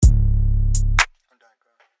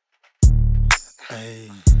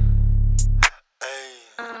Ayy.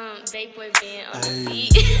 Vape boy being on Ayy. the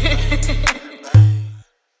beat.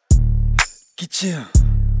 Get you.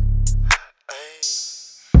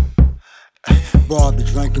 Bro, I be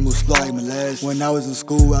drinking most like Molasses. When I was in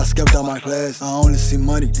school, I skipped out my class. I only see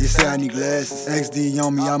money, they say I need glasses. XD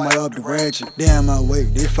on me, I might up the ratchet. Damn my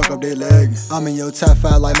weight, they fuck up they leg. I'm in your top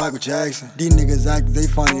 5 like Michael Jackson. These niggas act, they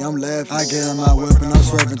funny, I'm laughing. I get in my whip and I'm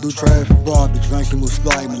swerving through traffic. Bro, I be drinking most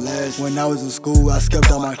like Molasses. When I was in school, I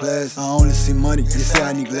skipped out my class. I only see money, they say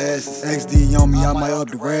I need glasses. XD on me, I might up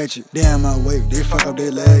the ratchet. Damn my weight, they fuck up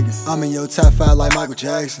they leg. I'm in your top 5 like Michael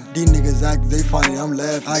Jackson. These niggas act, they funny, I'm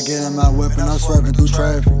laughing. I get in my whip and I'm swerving through traffic.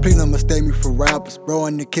 Please don't mistake me for rappers. Bro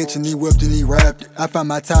in the kitchen, he whipped and he rapped it. I found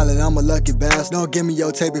my talent, I'm a lucky bastard. Don't give me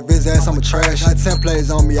your tape if his ass, I'm a trash. Got 10 plays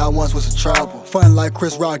on me, I once was a trapper. Fun like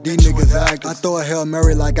Chris Rock, these niggas actors. I throw a Hail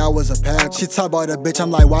Mary like I was a packer. She talk about that bitch, I'm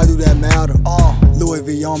like, why do that matter? Louis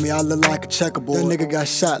V on me, I look like a checkerboard. That nigga got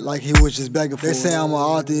shot like he was just begging for it. They say I'm an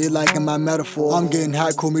author, they liking my metaphor. I'm getting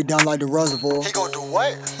hot, cool me down like the reservoir. He gon' do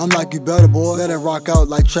what? I'm like, you better, boy. Let it rock out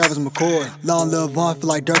like Travis McCoy. Long Lil Vaughn, feel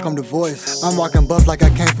like Dirk, I'm the voice. I'm rocking buff like I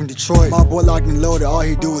came from Detroit. My boy locked and loaded, all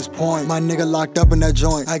he do is point. My nigga locked up in that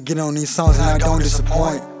joint. I get on these songs and I don't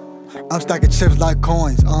disappoint. I'm stacking chips like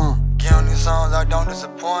coins, Get on these songs, I don't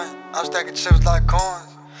disappoint. I'm stacking chips like coins.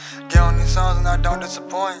 Get on these songs and I don't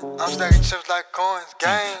disappoint. I'm stacking chips like coins,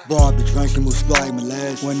 gang. Bro, I be drinking most like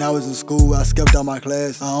Molasses. When I was in school, I skipped out my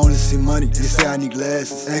class. I only see money, they say I need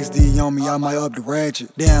glasses. XD on me, I might up the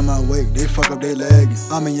ratchet. Damn my weight, they fuck up they leg.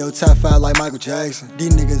 I'm in your top 5 like Michael Jackson.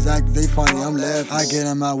 These niggas act, they funny, I'm laughing. I get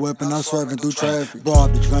in my whip and I'm swerving through traffic. Bro,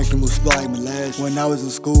 I be drinking most like Molasses. When I was in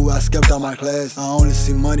school, I skipped out my class. I only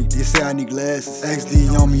see money, they say I need glasses.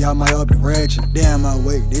 XD on me, I might up the ratchet. Damn my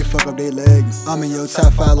weight, they fuck up they leg. I'm in your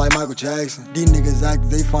top 5 like Michael Jackson. These niggas act,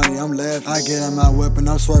 they funny, I'm laughing. I get in my whip and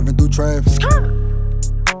I'm swerving through traffic.